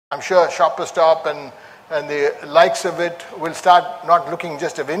I'm sure Shopper Stop and the likes of it will start not looking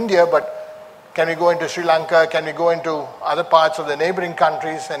just of India, but can we go into Sri Lanka? Can we go into other parts of the neighboring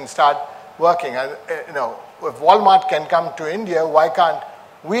countries and start working? And if Walmart can come to India, why can't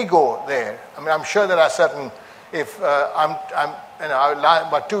we go there? I mean, I'm sure there are certain.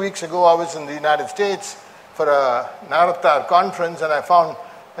 About 2 weeks ago, I was in the United States for a Naratar conference, and I found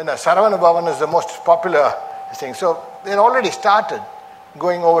Saravana Bhavan is the most popular thing. So they're already started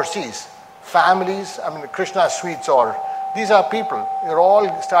going overseas. Families, I mean, Krishna Sweets, or these are people. They're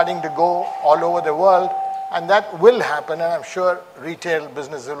all starting to go all over the world, and that will happen. And I'm sure retail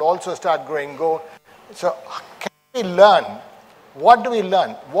business will also start growing. So can we learn? What do we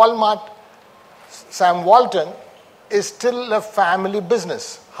learn? Walmart, Sam Walton is still a family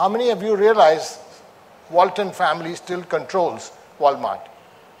business. How many of you realize Walton family still controls Walmart?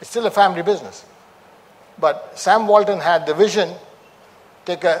 It's still a family business. But Sam Walton had the vision.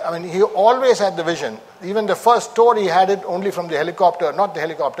 He always had the vision. Even the first store, he had it only from the helicopter, not the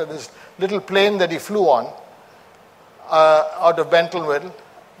helicopter, this little plane that he flew on out of Bentonville,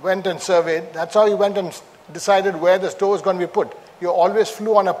 went and surveyed. That's how he went and decided where the store was going to be put. He always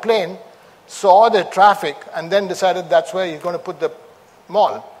flew on a plane, saw the traffic, and then decided that's where he's going to put the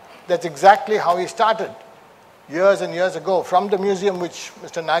mall. That's exactly how he started years and years ago. From the museum which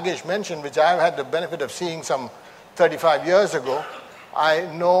Mr. Nagesh mentioned, which I've had the benefit of seeing some 35 years ago, I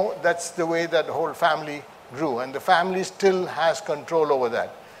know that's the way that the whole family grew, and the family still has control over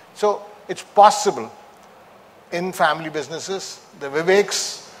that. So it's possible in family businesses. The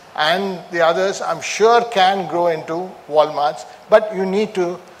Viveks and the others, I'm sure, can grow into Walmarts, but you need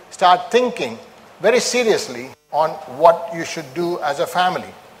to start thinking very seriously on what you should do as a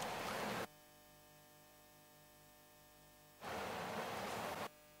family.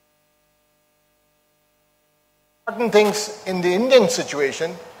 Certain things in the Indian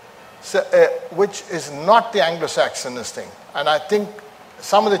situation, which is not the Anglo-Saxonist thing. And I think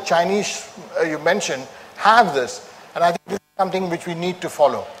some of the Chinese you mentioned have this, and I think this is something which we need to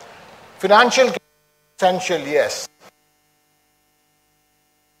follow. Financial capital is essential, yes.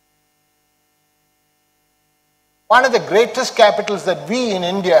 One of the greatest capitals that we in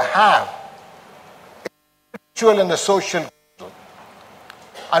India have is the spiritual and the social capital.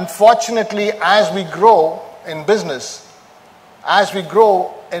 Unfortunately, as we grow in business, as we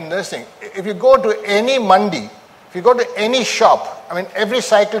grow in this thing, if you go to any mandi, if you go to any shop, every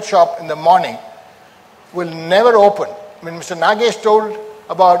cycle shop in the morning will never open. Mr. Nagesh told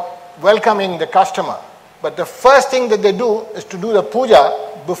about welcoming the customer, but the first thing that they do is to do the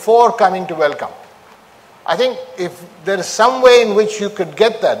puja before coming to welcome. I think if there is some way in which you could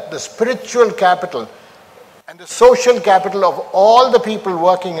get that, the spiritual capital and the social capital of all the people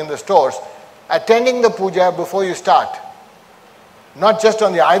working in the stores, attending the puja before you start, not just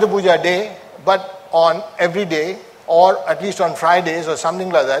on the Ayudha Puja day, but on every day, or at least on Fridays or something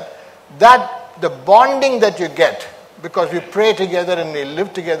like that, that the bonding that you get, because we pray together and we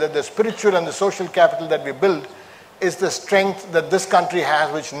live together, the spiritual and the social capital that we build is the strength that this country has,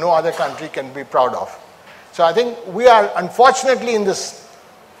 which no other country can be proud of. So I think we are, unfortunately, in this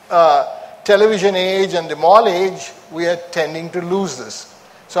television age and the mall age, we are tending to lose this.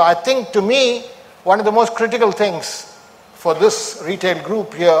 So I think, to me, one of the most critical things for this retail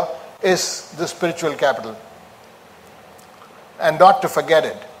group here is the spiritual capital, and not to forget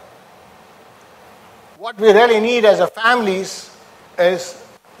it. What we really need as a families is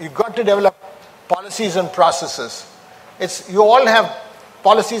you've got to develop policies and processes. You all have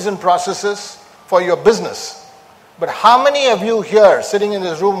policies and processes for your business. But how many of you here sitting in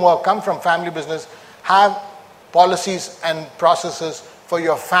this room who have come from family business have policies and processes for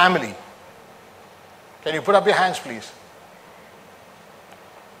your family? Can you put up your hands, please?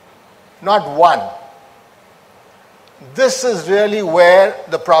 Not one. This is really where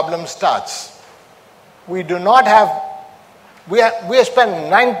the problem starts. We do not have, we spend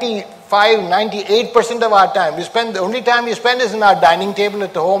 95, 98% of our time. The only time we spend is in our dining table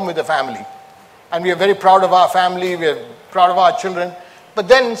at the home with the family. And we are very proud of our family, we are proud of our children. But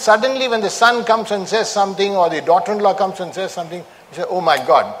then suddenly when the son comes and says something, or the daughter-in-law comes and says something, we say, oh my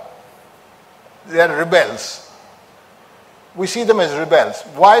God, they are rebels. We see them as rebels.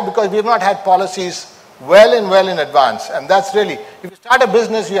 Why? Because we have not had policies well in advance. And that's really, if you start a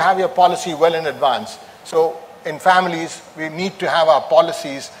business, you have your policy well in advance. So in families, we need to have our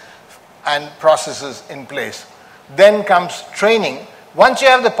policies and processes in place. Then comes training. Once you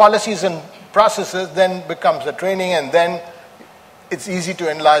have the policies and processes, then becomes the training, and then it's easy to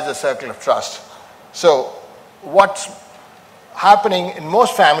enlarge the circle of trust. So what's happening in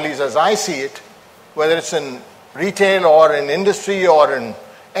most families, as I see it, whether it's in retail or in industry or in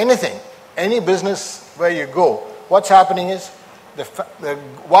anything, any business where you go, what's happening is,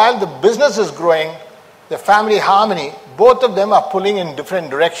 while the business is growing, the family harmony, both of them are pulling in different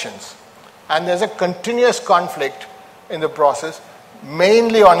directions. And there's a continuous conflict in the process,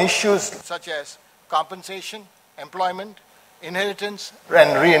 mainly on issues such as compensation, employment, inheritance, and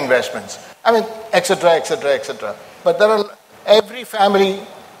reinvestments. I mean, etc., etc., etc. But there are, every family,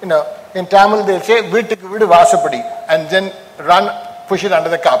 in Tamil they'll say, "Vittukku vidu vasapadi," and then push it under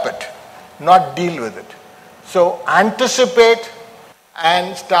the carpet, not deal with it. So anticipate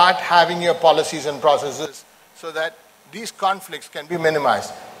and start having your policies and processes so that these conflicts can be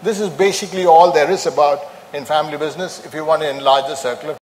minimized. This is basically all there is about in family business if you want to enlarge the circle of